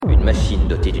machine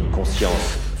dotée d'une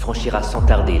conscience franchira sans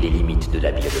tarder les limites de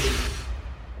la biologie.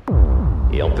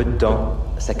 Et en peu de temps,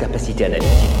 sa capacité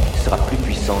analytique sera plus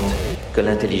puissante que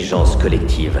l'intelligence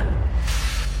collective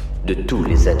de tous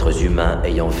les êtres humains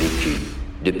ayant vécu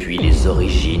depuis les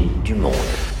origines du monde.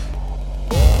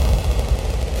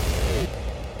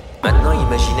 Maintenant,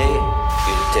 imaginez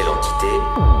une telle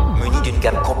entité munie d'une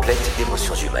gamme complète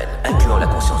d'émotions humaines, incluant la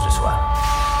conscience de soi.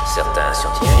 Certains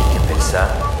scientifiques appellent ça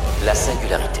la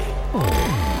singularité.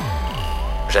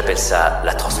 J'appelle ça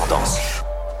la transcendance.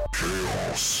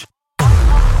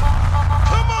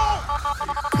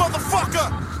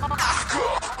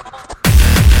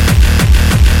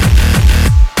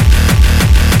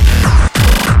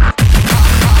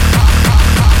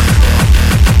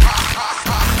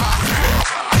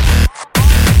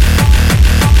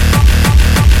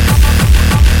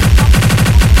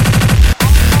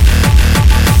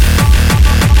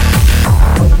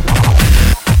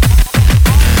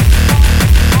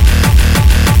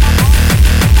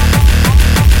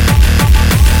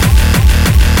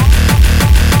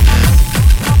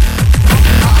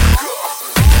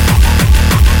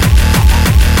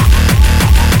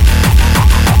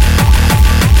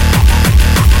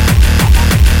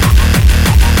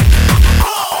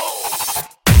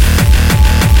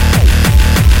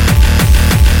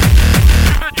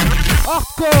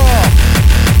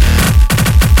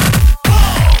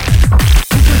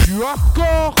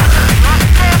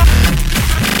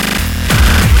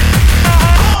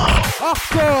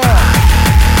 Hardcore.